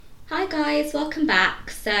Hi guys, welcome back.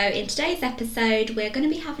 So in today's episode we're going to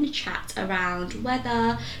be having a chat around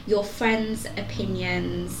whether your friends'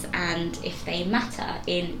 opinions and if they matter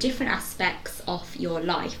in different aspects of your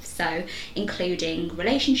life. So including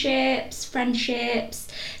relationships, friendships,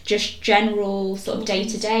 just general sort of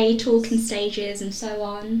day-to-day talking stages and so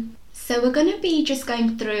on. So we're going to be just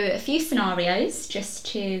going through a few scenarios just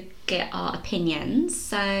to get our opinions.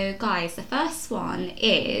 So guys, the first one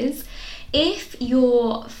is, if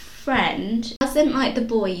your friend doesn't like the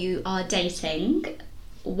boy you are dating,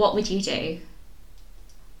 what would you do?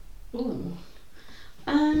 Ooh.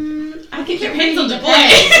 I think it depends on the boy.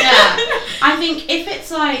 Yeah. I think if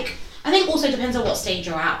it's like, I think also depends on what stage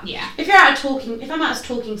you're at. Yeah. If I'm at a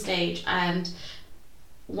talking stage and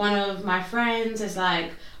one of my friends is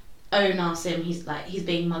like, oh Nasim, he's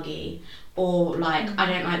being muggy, or like, I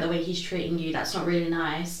don't like the way he's treating you, that's not really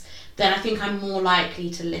nice, then I think I'm more likely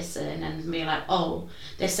to listen and be like, oh,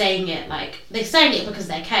 they're saying it because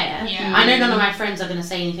they care. Yeah. I know none of my friends are going to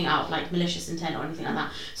say anything out of like malicious intent or anything like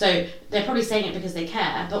that. So they're probably saying it because they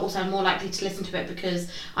care, but also I'm more likely to listen to it because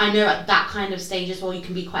I know at that kind of stage as well you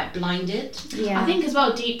can be quite blinded. Yeah. I think as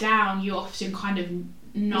well, deep down, you often kind of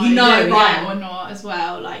know right yeah. or not as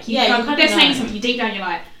well. Like, they're saying something, deep down you're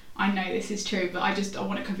like, I know this is true, but I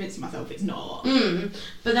want to convince myself it's not.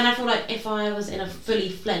 But then I feel like if I was in a fully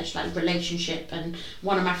fledged like relationship and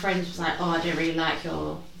one of my friends was like, oh, I don't really like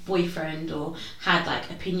your boyfriend, or had like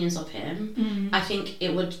opinions of him, I think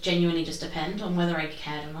it would genuinely just depend on whether I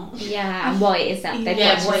cared or not. Yeah, and what is that they've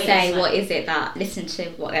got to say? What is it that, listen to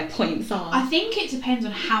what their points are. I think it depends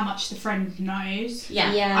on how much the friend knows.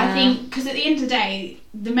 Yeah. I think, because at the end of the day,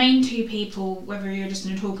 the main two people, whether you're just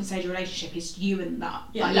in a talking stage relationship, is you and that.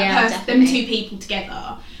 Yeah. Like, Yeah, that person, them two people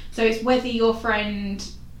together. So it's whether your friend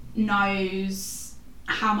knows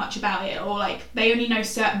how much about it, or like they only know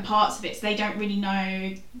certain parts of it, so they don't really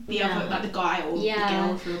know the other, like the guy or the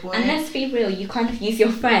girl through a boy. And let's be real, you kind of use your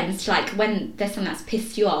friends to, like, when there's something that's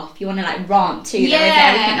pissed you off, you want to like rant to them over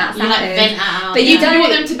everything that's you like happened. vent out. But you don't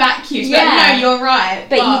want them to back you. So no, you're right.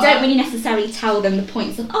 But you don't really necessarily tell them the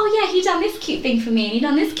points of, oh yeah, he done this cute thing for me and he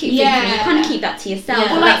done this cute thing for me. You kind of keep that to yourself.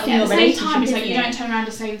 Yeah. Well, like at the same time, it's like like you don't turn around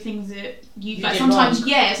to say the things that you like. did Sometimes,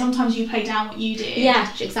 wrong. sometimes you play down what you did.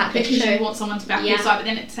 Yeah, exactly. Because you want someone to back your side, but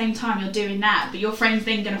then at the same time you're doing that, but your friend's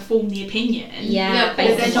then going to form the opinion. Yeah,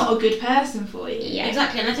 but they're not a good person for you. Yeah,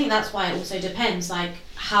 exactly. And I think that's why it also depends, like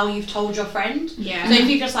how you've told your friend. Yeah. So if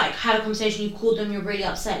you've just like had a conversation, you've called them, you're really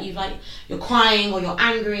upset, you're crying or you're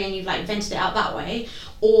angry and you've like vented it out that way,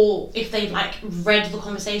 or if they've like read the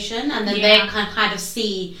conversation and then they can kind of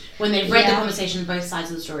see when they've read the conversation both sides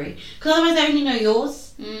of the story, because otherwise they only know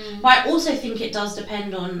yours. But I also think it does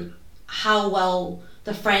depend on how well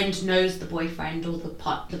the friend knows the boyfriend or the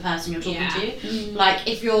person you're talking to. Like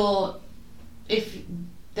if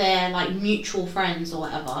they're like mutual friends or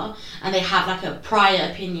whatever and they have like a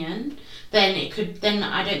prior opinion, then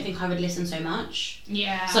I don't think I would listen so much.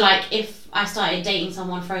 Yeah. So like if I started dating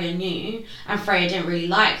someone Freya knew and Freya didn't really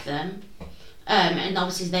like them, and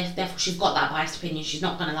obviously therefore she's got that biased opinion, she's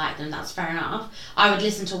not going to like them, that's fair enough, I would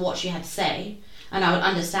listen to what she had to say and I would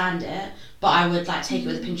understand it, but I would like take it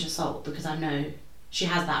with a pinch of salt because I know she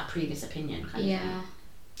has that previous opinion kind of thing.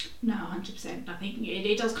 No, 100%. I think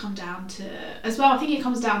it does come down to, as well, I think it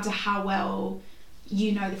comes down to how well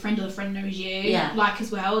you know the friend or the friend knows you. Yeah. Like,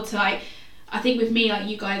 as well, to like, I think with me, like,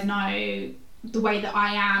 you guys know the way that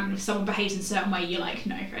I am. If someone behaves in a certain way, you're like,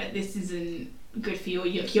 no, Fred, this isn't good for you.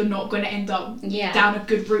 You're not going to end up down a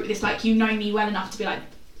good route. It's like, you know me well enough to be like,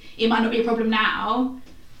 it might not be a problem now,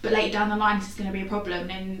 but later down the line, this is going to be a problem.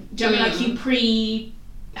 And do you know what I mean? Like, you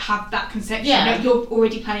have that conception. Like, you're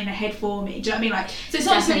already planning ahead for me. Do you know what I mean? Like, so it's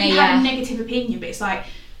not necessarily you have a negative opinion, but it's like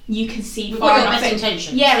you can see far enough.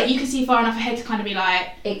 Yeah, like you can see far enough ahead to kind of be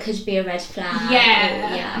like, it could be a red flag.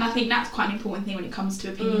 Yeah. And I think that's quite an important thing when it comes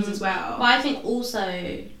to opinions as well. But I think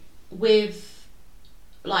also with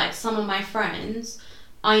like some of my friends,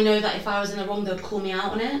 I know that if I was in the wrong, they would call me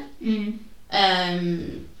out on it.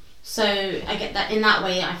 So I get that in that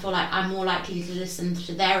way. I feel like I'm more likely to listen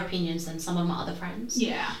to their opinions than some of my other friends.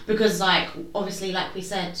 Yeah. Because like obviously, like we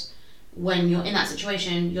said, when you're in that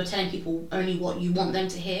situation, you're telling people only what you want them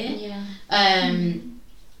to hear. Yeah. And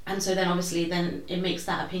so then obviously then it makes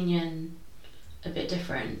that opinion a bit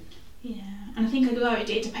different. Yeah. And I think as well,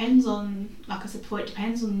 it depends on, like I said before, it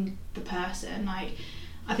depends on the person. Like,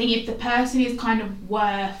 I think if the person is kind of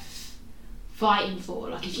worth fighting for,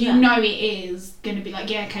 like if you know it is going to be like,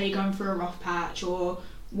 yeah, okay, you're going through a rough patch or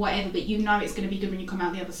whatever, but you know it's going to be good when you come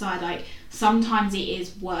out the other side, like sometimes it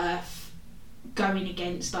is worth going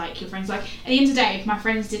against like your friends. Like at the end of the day, if my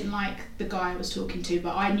friends didn't like the guy I was talking to,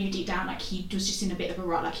 but I knew deep down like he was just in a bit of a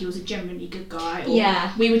rut, like he was a genuinely good guy,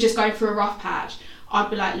 or we were just going through a rough patch, I'd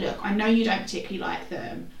be like, look, I know you don't particularly like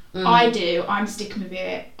them. I do. I'm sticking with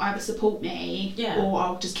it. Either support me, or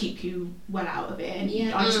I'll just keep you well out of it,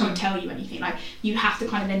 and I just won't tell you anything. Like you have to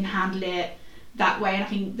kind of then handle it that way, and I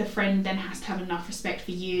think the friend then has to have enough respect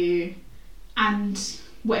for you and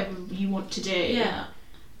whatever you want to do.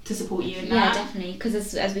 To support you in that. Yeah, definitely.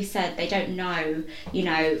 Because as we said, they don't know, you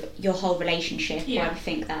know, your whole relationship or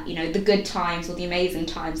everything that, you know, the good times or the amazing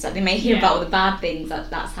times. Like they may hear about all the bad things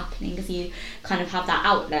that's happening because you kind of have that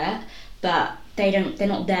outlet, but they're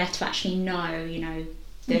not there to actually know, you know,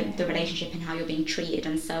 the relationship and how you're being treated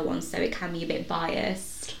and so on. So it can be a bit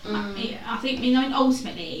biased. I think, you know,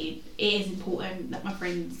 ultimately it is important that my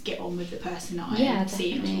friends get on with the person that I'm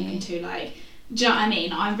seeing and talking to. Like, do you know what I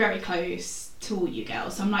mean? I'm very close to all you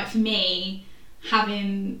girls. So I'm like, for me,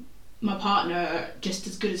 having my partner just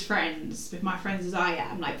as good as friends with my friends as I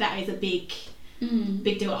am, like that is a big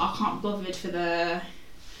deal. I can't be bothered for the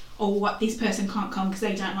what this person can't come because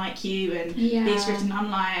they don't like you and this and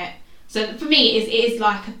I'm like, so for me it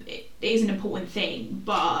is an important thing,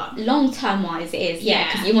 but long term wise it is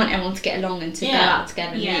because you want everyone to get along and to go out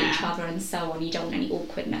together and meet each other and so on. You don't want any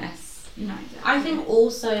awkwardness. No, exactly. I think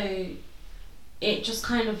also it just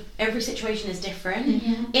kind of, every situation is different.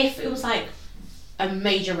 If it was like a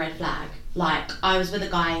major red flag, like I was with a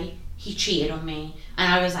guy, he cheated on me,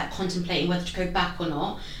 and I was like contemplating whether to go back or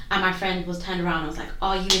not, and my friend was turned around and was like,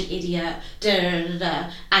 are you an idiot, da, da, da,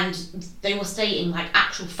 da. And they were stating like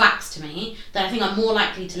actual facts to me, then I think I'm more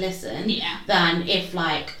likely to listen than if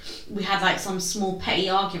like we had like some small petty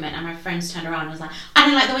argument and my friends turned around and was like, I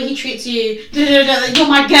don't like the way he treats you, da, da, da, da, you're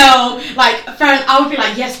my girl, like I would be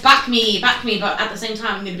like, yes, back me, but at the same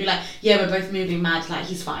time I'm going to be like, yeah, we're both moving mad, like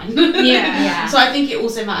he's fine. So I think it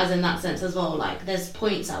also matters in that sense as well. Like there's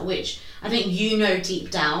points at which I think you know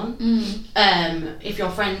deep down if your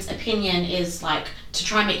friend's opinion is like to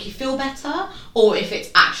try and make you feel better, or if it's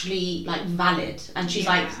actually like valid and she's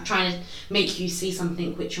like trying to make you see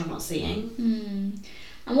something which you're not seeing.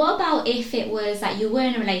 And what about if it was that you were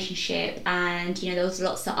in a relationship and, you know, there was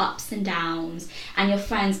lots of ups and downs and your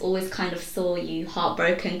friends always kind of saw you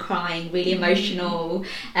heartbroken, crying, really emotional,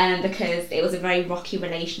 because it was a very rocky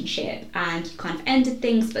relationship and you kind of ended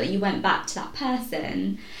things, but you went back to that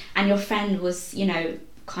person and your friend was, you know,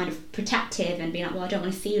 kind of protective and being like, well, I don't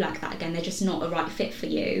want to see you like that again, they're just not a right fit for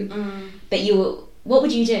you. But what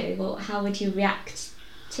would you do? Well, how would you react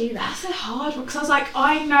to that? That's a hard one, because I was like,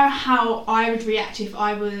 I know how I would react if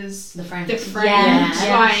I was the friend. Like, I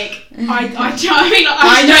know,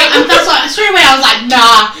 and that's why straight away I was like,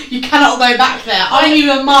 nah, you cannot go back there. Are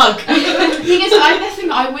you a mug? The thing is, I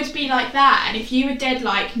definitely I would be like that, and if you were dead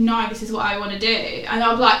like, no, this is what I want to do, and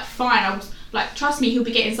I'd be like, fine, I was like, trust me, he'll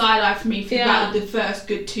be getting side-eye from me for about the first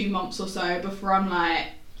good 2 months or so before I'm like,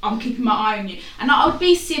 I'm keeping my eye on you, and I would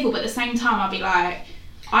be civil, but at the same time I'd be like,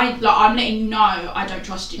 I'm letting you know I don't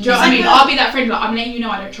trust you. Do you know what I mean? I'll be that friend, like, I'm letting you know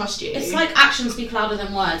I don't trust you. It's like actions speak louder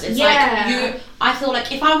than words. It's like I feel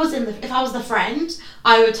like if I was the friend,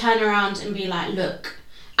 I would turn around and be like, look,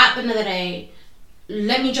 at the end of the day,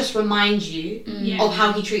 let me just remind you of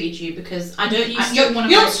how he treated you, because you're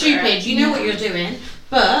not stupid, you know what you're doing,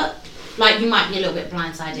 but like you might be a little bit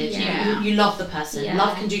blindsided. You love the person.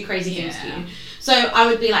 Love can do crazy things to you. So I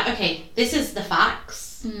would be like, okay, this is the facts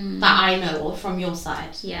that I know of from your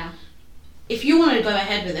side. If you want to go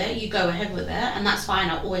ahead with it, you go ahead with it, and that's fine.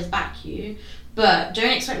 I'll always back you, but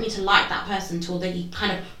don't expect me to like that person until they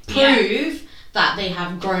kind of prove that they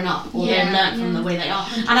have grown up or they've learnt from the way they are.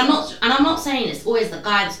 And I'm not saying it's always the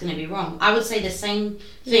guy that's going to be wrong. I would say the same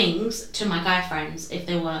things to my guy friends if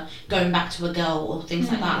they were going back to a girl or things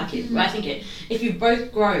like that. Like I think if you've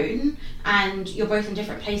both grown and you're both in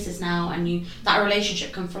different places now and that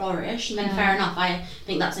relationship can flourish, then fair enough. I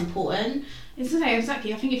think that's important.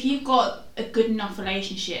 Exactly. I think if you've got a good enough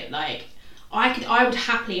relationship, like I would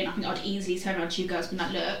happily, and I think I'd easily turn around to you girls and be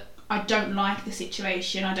like, look, I don't like the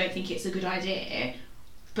situation, I don't think it's a good idea,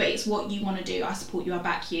 but it's what you want to do, I support you, I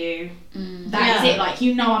back you. That is it. Like,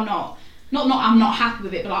 you know, I'm not happy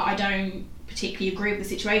with it, but like, I don't particularly agree with the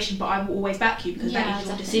situation, but I will always back you because that is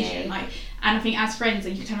your decision. Like, and I think as friends,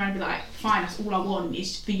 you can turn around and be like, fine, that's all I want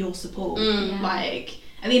is for your support. Like,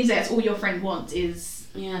 at the end of the day, that's all your friend wants is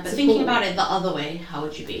but support. Thinking about it the other way, how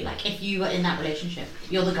would you be? Like, if you were in that relationship,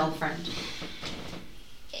 you're the girlfriend.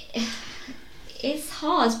 It's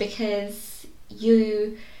hard because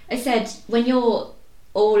I said, when you're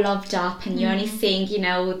all loved up and you're only seeing, you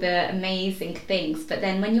know, all the amazing things, but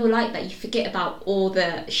then when you're like that, you forget about all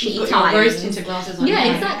the shitty times. Your rose tinted glasses on.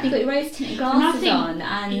 Yeah, exactly. You've got your rose tinted glasses on,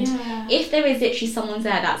 and if there is literally someone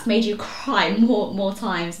there that's made you cry more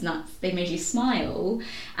times than they made you smile,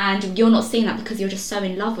 and you're not seeing that because you're just so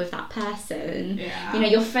in love with that person, you know,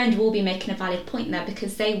 your friend will be making a valid point there,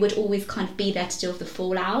 because they would always kind of be there to deal with the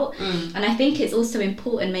fallout. And I think it's also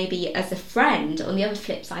important, maybe as a friend, on the other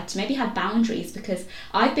flip side, to maybe have boundaries, because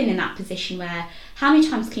I've been in that position where how many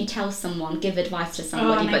times can you tell someone, give advice to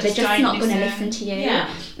somebody, but they're just not going to listen to you?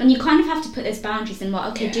 And you kind of have to put those boundaries in. Well,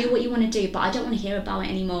 okay, do what you want to do, but I don't want to hear about it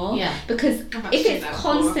anymore. Because if it's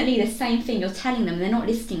constantly the same thing you're telling them, they're not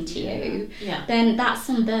listening to you, then that's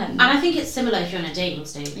on them. And I think it's similar if you're in a dating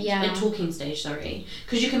stage, a talking stage,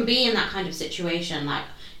 because you can be in that kind of situation, like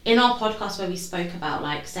in our podcast where we spoke about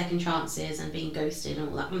like second chances and being ghosted and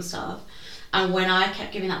all that kind of stuff. And when I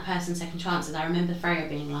kept giving that person second chances, I remember Freya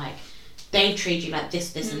being like, they've treated you like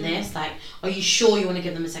this, and this. Like, are you sure you want to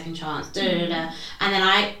give them a second chance? And then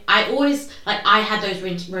I always, like, I had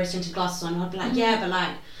those rose tinted glasses on. And I'd be like, yeah, but like,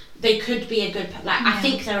 they could be a good, I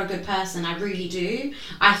think they're a good person. I really do.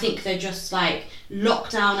 I think they're just like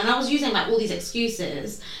locked down. And I was using like all these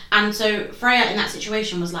excuses. And so Freya in that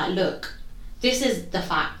situation was like, look, this is the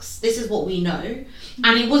facts. This is what we know.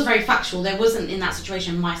 And it was very factual. There wasn't in that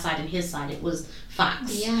situation my side and his side. It was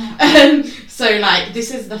facts. So like,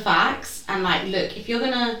 this is the facts. And like, look, if you're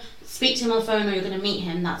going to speak to him on the phone or you're going to meet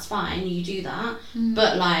him, that's fine. You do that.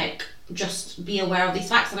 But like, just be aware of these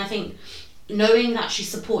facts. And I think knowing that she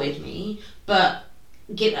supported me, but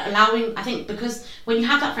I think because when you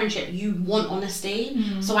have that friendship, you want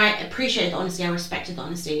honesty. So I appreciated the honesty, I respected the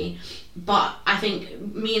honesty, but I think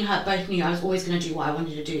me and her both knew I was always going to do what I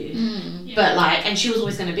wanted to do. But like, and she was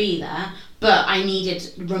always going to be there, but I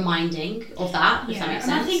needed reminding of that, if that makes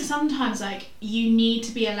sense. And I think sometimes like you need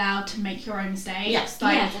to be allowed to make your own mistakes.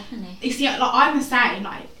 Like, definitely. You see, like I'm the same,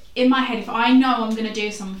 like in my head, if I know I'm going to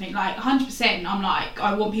do something, like 100%, I'm like,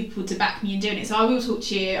 I want people to back me in doing it. So I will talk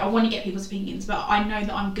to you, I want to get people's opinions, but I know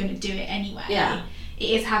that I'm going to do it anyway. It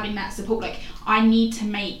is having that support. Like, I need to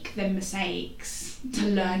make them mistakes to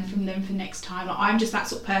learn from them for next time. Like, I'm just that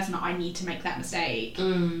sort of person that I need to make that mistake.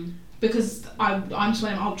 Because I'm just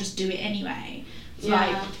one of them, I'll just do it anyway. So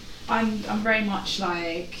like, I'm very much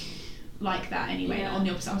like that anyway. On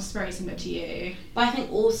the opposite, I'm very similar to you. But I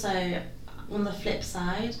think also, on the flip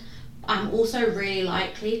side, I'm also really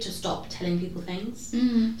likely to stop telling people things.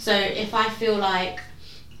 So if I feel like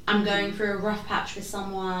I'm going through a rough patch with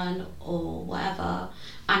someone or whatever,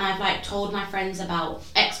 and I've like told my friends about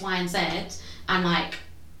X, Y, and Z, and like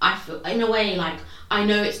I feel in a way like I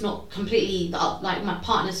know it's not completely like my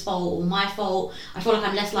partner's fault or my fault, I feel like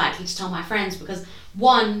I'm less likely to tell my friends, because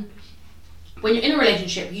one, when you're in a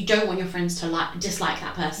relationship, you don't want your friends to dislike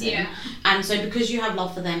that person, and so because you have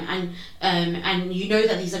love for them, and you know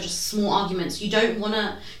that these are just small arguments, you don't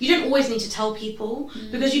always need to tell people,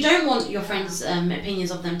 because you don't want your friends'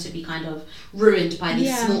 opinions of them to be kind of ruined by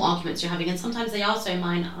these small arguments you're having, and sometimes they are so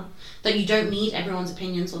minor that you don't need everyone's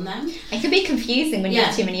opinions on them. It can be confusing when you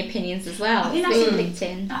have too many opinions as well. I think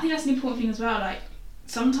that's an important thing as well. Like,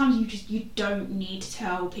 sometimes you don't need to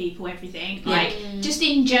tell people everything. Like, just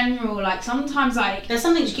in general, like sometimes like there's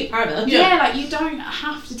something to keep private. Like you don't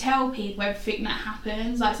have to tell people everything that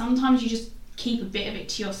happens. Like sometimes you just keep a bit of it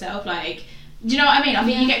to yourself. Like, do you know what I mean? I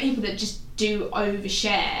think you get people that just do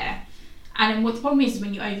overshare. And then what the problem is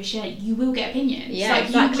when you overshare, you will get opinions. Yeah, like,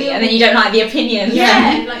 exactly. And then you don't like the opinions.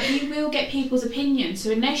 Yeah, like you will get people's opinions.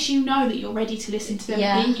 So unless you know that you're ready to listen to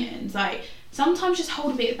their opinions, like sometimes just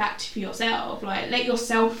hold a bit back for yourself. Like, let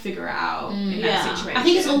yourself figure it out in that situation. I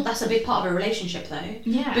think that's a big part of a relationship, though.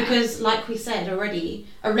 Yeah. Because, like we said already,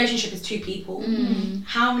 a relationship is two people.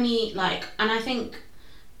 How many, like, and I think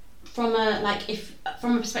from a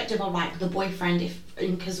perspective of like the boyfriend,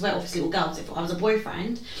 because we're obviously all girls, if I was a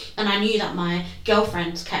boyfriend and I knew that my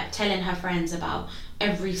girlfriend kept telling her friends about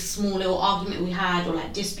every small little argument we had or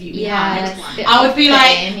like dispute we had, I would be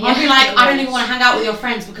like, I don't even want to hang out with your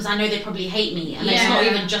friends because I know they probably hate me, and it's not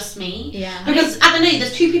even just me. Because at the end,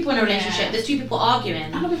 there's two people in a relationship, there's two people arguing.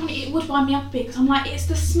 And I'll be funny, it would wind me up a bit because I'm like, it's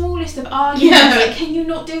the smallest of arguments. Like, can you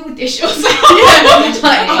not deal with this yourself?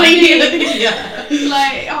 Like,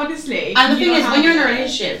 honestly. And the thing is, when you're in a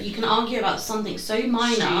relationship, you can argue about something so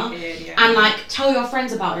minor and like tell your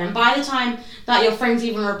friends about it, and by the time that your friends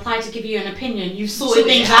even reply to give you an opinion, you've sorted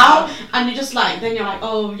things out, and you're just like, then you're like,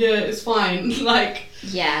 oh yeah, it's fine. Like,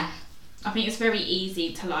 I think it's very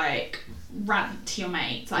easy to like rant to your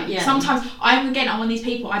mates. Like sometimes I'm one of these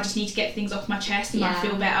people, I just need to get things off my chest and I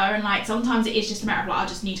feel better, and like sometimes it is just a matter of like I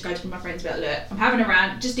just need to go to my friends and be like, look, I'm having a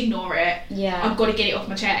rant, just ignore it. I've got to get it off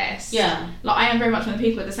my chest. Like I am very much one of the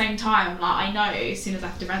people at the same time, like I know as soon as I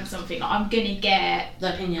have to rant something, like I'm gonna get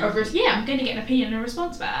the opinion. I'm gonna get an opinion and a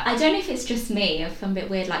response back. I don't know if it's just me, if I'm a bit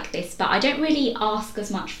weird like this, but I don't really ask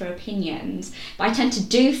as much for opinions, but I tend to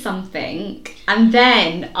do something and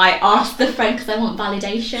then I ask the friend because I want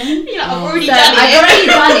validation. You're like, I've already done it. I've already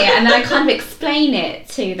done it, and then I kind of explain it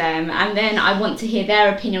to them, and then I want to hear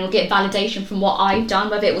their opinion or get validation from what I've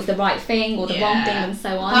done, whether it was the right thing or the wrong thing, and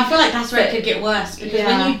so on. I feel like that's where it could get worse, because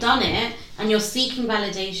when you've done it and you're seeking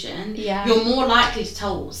validation, you're more likely to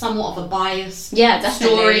tell somewhat of a biased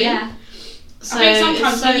story. So I think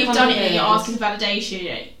sometimes when you've done it and you're asking for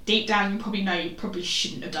validation, deep down you probably know you probably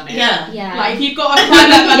shouldn't have done it. Like if you've got to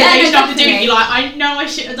find that validation after doing it, you're like, I know I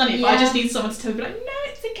shouldn't have done it, but I just need someone to tell me, like, no,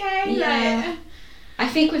 it's okay. Like, I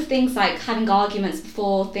think with things like having arguments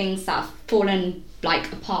before, things that have fallen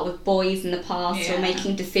like apart with boys in the past, or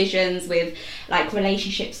making decisions with like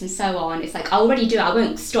relationships and so on, it's like I already do it, I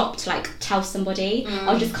won't stop to like tell somebody.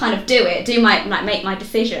 I'll just kind of make my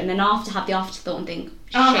decision, and then have the afterthought and think,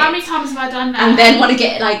 how many times have I done that? And then want to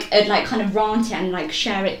get like kind of rant it and like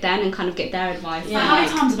share it then and kind of get their advice. How many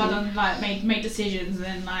times have I done like made decisions and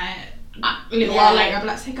then like a little while later I'll be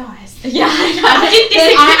like, so guys,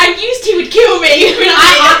 I used he would kill me.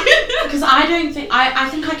 Because I don't think I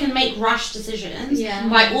think I can make rash decisions,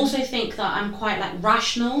 but I also think that I'm quite like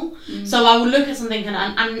rational. So I will look at something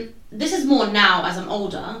and this is more now as I'm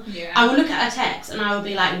older. I will look at a text and I will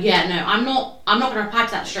be like, I'm not going to reply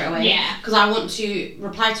to that straight away, because I want to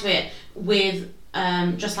reply to it with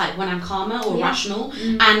just like when I'm calmer or rational.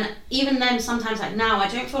 And even then, sometimes like now, I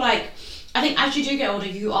don't feel like, I think as you do get older,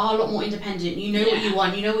 you are a lot more independent. You know what you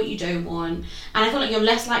want, you know what you don't want, and I feel like you're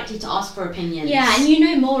less likely to ask for opinions. Yeah, and you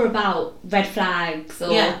know more about red flags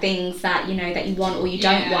or things that you know that you want or you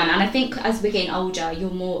don't want. And I think as we're getting older, you're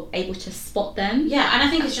more able to spot them. Yeah, and I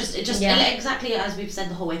think it just exactly as we've said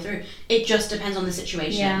the whole way through. It just depends on the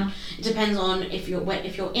situation. Yeah. It depends on if you're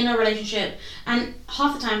in a relationship, and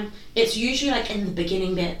half the time it's usually like in the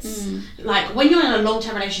beginning bits. Like when you're in a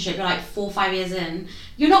long-term relationship, you're like 4 or 5 years in.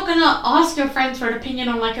 You're not gonna ask your friends for an opinion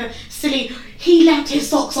on like a silly, he left his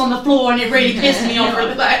socks on the floor and it really pissed me off,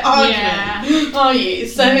 or like argument. Are you?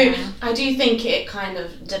 So I do think it kind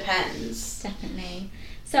of depends. Definitely.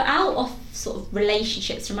 So out of sort of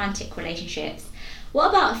relationships, romantic relationships, what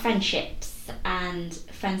about friendships and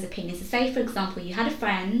friends' opinions? So say for example you had a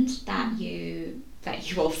friend that you're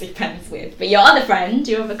obviously friends with, but your other friend,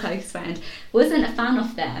 your other close friend, wasn't a fan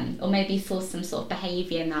of them, or maybe saw some sort of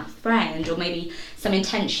behaviour in that friend, or maybe some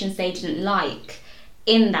intentions they didn't like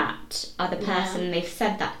in that other person, and they've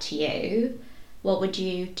said that to you. What would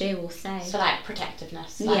you do or say? So like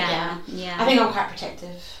protectiveness. Yeah. I think I'm quite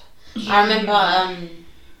protective. I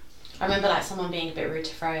remember like someone being a bit rude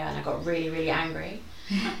to Freya, and I got really, really angry.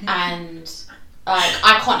 And like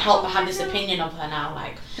I can't help but have this opinion of her now.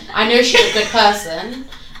 Like I know she's a good person, and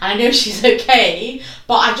I know she's okay,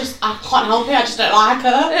 but I can't help it. I just don't like her,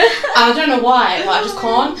 and I don't know why, but I just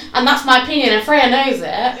can't. And that's my opinion, and Freya knows it.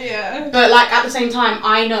 Yeah. But like at the same time,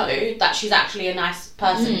 I know that she's actually a nice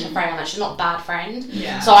person to Freya, and that she's not a bad friend.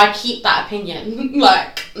 Yeah. So I keep that opinion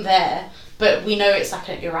like there, but we know it's like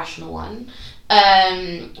an irrational one.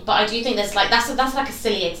 But I do think there's like that's like a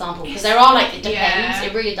silly example, because there are like, it depends.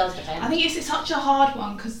 It really does depend. I think it's such a hard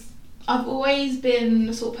one, because I've always been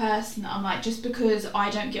the sort of person that I'm like, just because I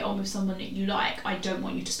don't get on with someone that you like, I don't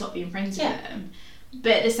want you to stop being friends with them.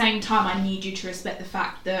 But at the same time, I need you to respect the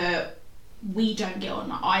fact that we don't get on.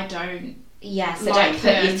 Like, I don't. Yeah, so like don't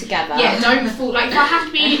put you together. Yeah, don't fall. Like if I have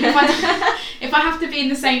to be, if I have to be in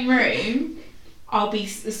the same room, I'll be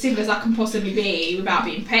as civil as I can possibly be without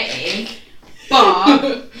being petty.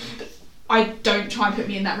 But I don't try and put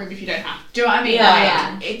me in that room if you don't have. Do you know what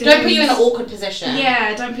I mean? Don't put you in an awkward position.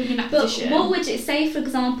 Yeah, don't put me in that position. But what would it say, for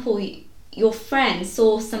example, your friend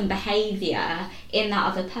saw some behaviour in that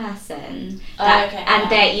other person,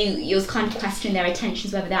 that you was kind of questioning their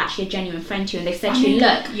intentions, whether they're actually a genuine friend to you, and they said to you,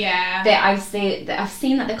 look, I've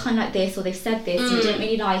seen that they're kind of like this, or they've said this, and you didn't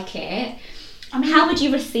really like it. I mean, how would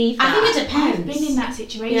you receive that? I think it depends. I've been in that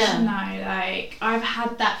situation though. Like, I've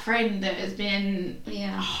had that friend that has been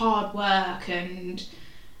hard work, and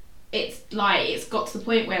it's like it's got to the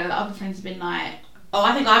point where the other friends have been like, "Oh,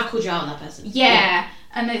 I think I've called you out on that person." Yeah,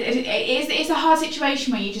 and it's a hard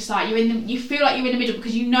situation where you just like you feel like you're in the middle,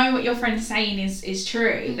 because you know what your friend's saying is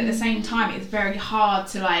true, but at the same time it's very hard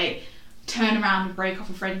to like turn around and break off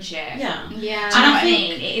a friendship. Yeah. Do you know what I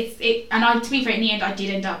mean? To be fair, in the end, I did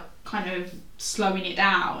end up kind of slowing it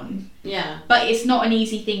down. Yeah. But it's not an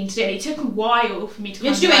easy thing to do. It took a while for me to. You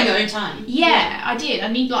have to do it in your own time. Yeah, I did. I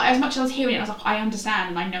need, like, as much as I was hearing it, I was like, I understand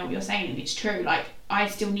and I know what you're saying and it's true. Like, I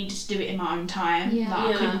still needed to do it in my own time. Yeah.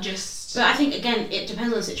 Like, I couldn't just. But I think again, it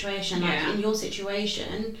depends on the situation. Like in your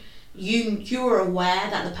situation, you were aware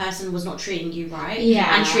that the person was not treating you right,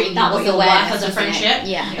 and treating that was your worth as a friendship.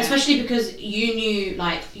 Yeah. Especially because you knew,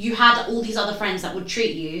 like, you had all these other friends that would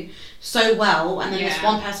treat you so well, and then this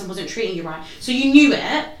one person wasn't treating you right. So you knew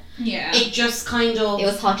it. Yeah. It just kind of. It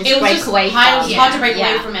was hard to break away from. It was hard to break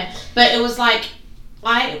away from it, but it was like.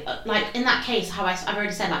 In that case, how I've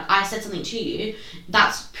already said, like, I said something to you,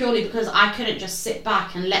 that's purely because I couldn't just sit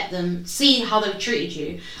back and let them see how they treated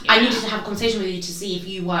you. I needed to have a conversation with you to see if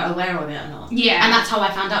you were aware of it or not. Yeah. And that's how I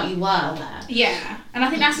found out you were aware. Yeah. And I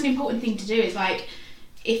think that's an important thing to do, is, like,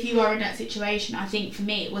 if you are in that situation, I think for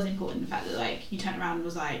me it was important the fact that, like, you turned around and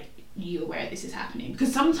was like, you aware this is happening,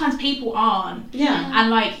 because sometimes people aren't, and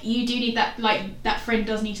like you do need that, like that friend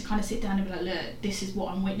does need to kind of sit down and be like, look, this is what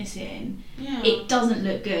I'm witnessing, it doesn't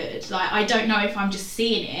look good, like I don't know if I'm just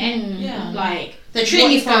seeing it, like they're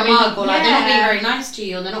treating you for a mug, or like they're not being very nice to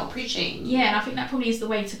you, or they're not appreciating you. And I think that probably is the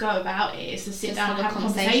way to go about it, is to sit down and have a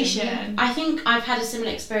conversation. I think I've had a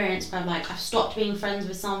similar experience where, like, I've stopped being friends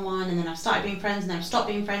with someone, and then I've started being friends, and then I've stopped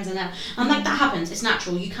being friends, and then I'm like, that happens, it's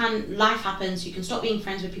natural, life happens, you can stop being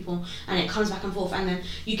friends with people and it comes back and forth, and then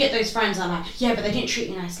you get those friends that are like, yeah, but they didn't treat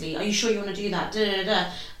you nicely, are you sure you want to do that,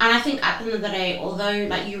 and I think at the end of the day, although,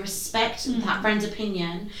 like, you respect that friend's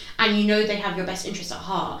opinion and you know they have your best interest at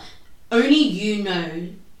heart, only you know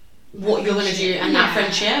what you're going to do and that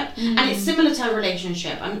friendship, and it's similar to a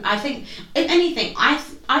relationship. And I think, if anything, I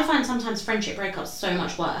find sometimes friendship breakups so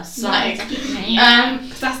much worse, like,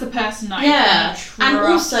 because that's the person that and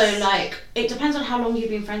also, like, it depends on how long you've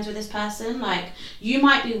been friends with this person. Like, you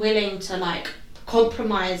might be willing to, like,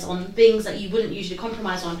 compromise on things that you wouldn't usually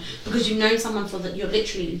compromise on because you've known someone for you're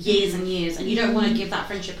literally years and years, and you don't want to give that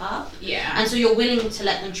friendship up, and so you're willing to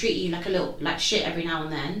let them treat you like a little, like, shit every now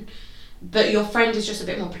and then, but your friend is just a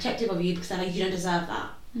bit more protective of you because they're like, you don't deserve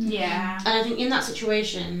that. And I think in that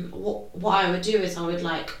situation, what I would do is I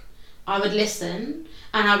would listen,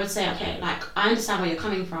 and I would say, okay, like, I understand where you're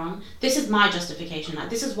coming from, this is my justification,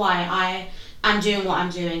 like, this is why I am doing what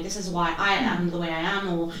I'm doing, this is why I am the way I am,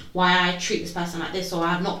 or why I treat this person like this, or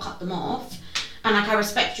I have not cut them off, and, like, I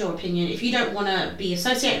respect your opinion. If you don't want to be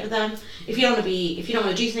associated with them, if you don't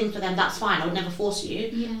want to do things for them, that's fine, I would never force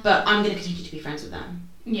you, but I'm going to continue to be friends with them.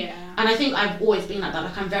 And I think I've always been like that.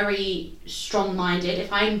 Like, I'm very strong-minded.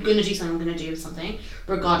 If I'm going to do something, I'm going to do something,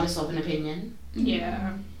 regardless of an opinion.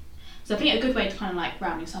 So I think a good way to kind of, like,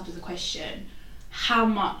 round this up is a question: how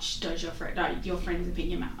much does your friend's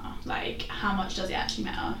opinion matter? Like, how much does it actually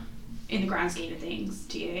matter in the grand scheme of things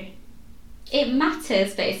to you? It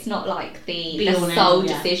matters, but it's not like the sole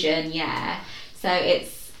decision. So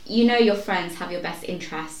it's, you know, your friends have your best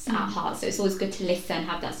interests at heart, so it's always good to listen,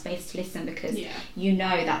 have that space to listen, because you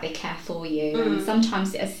know that they care for you. And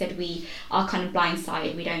sometimes, as I said, we are kind of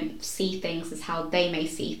blindsided, we don't see things as how they may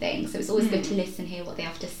see things, so it's always good to listen, hear what they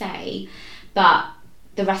have to say, but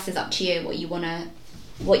the rest is up to you, what you want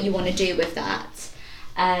to do with that.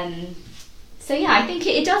 So I think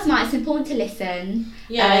it does matter. It's important to listen.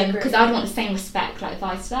 Because I'd want the same respect, like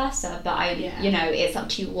vice versa. But you know, it's up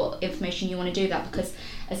to you what information you want to do that. Because,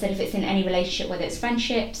 as I said, if it's in any relationship, whether it's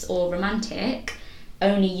friendships or romantic,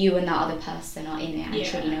 only you and that other person are in it and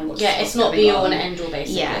truly know what's going on. It's not be all and end all,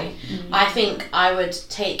 basically. I think I would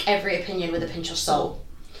take every opinion with a pinch of salt,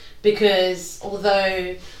 because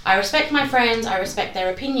although I respect my friends, I respect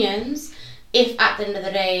their opinions, if at the end of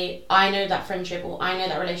the day I know that friendship or I know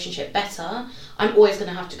that relationship better, I'm always going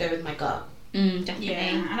to have to go with my gut. Definitely.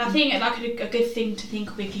 And I think, like, a good thing to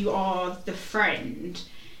think of if you are the friend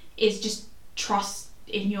is just trust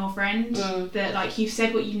in your friend, that, like, you've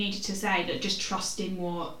said what you needed to say, that just trust in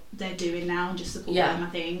what they're doing now and just support them. I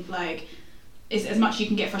think, like, as much as you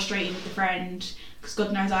can get frustrated with the friend, because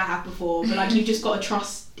God knows I have before, but, like, you've just got to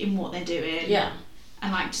trust in what they're doing.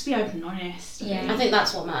 And, like, just be open and honest. I think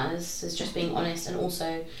that's what matters, is just being honest, and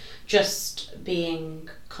also just being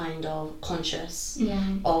kind of conscious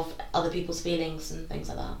of other people's feelings and things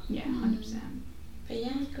like that. 100%. But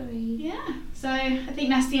agree. So I think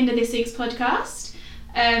that's the end of this week's podcast.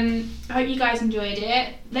 I hope you guys enjoyed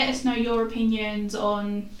it. Let us know your opinions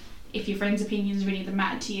on if your friends' opinions really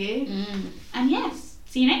matter to you. And yes,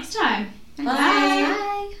 see you next time.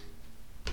 Bye.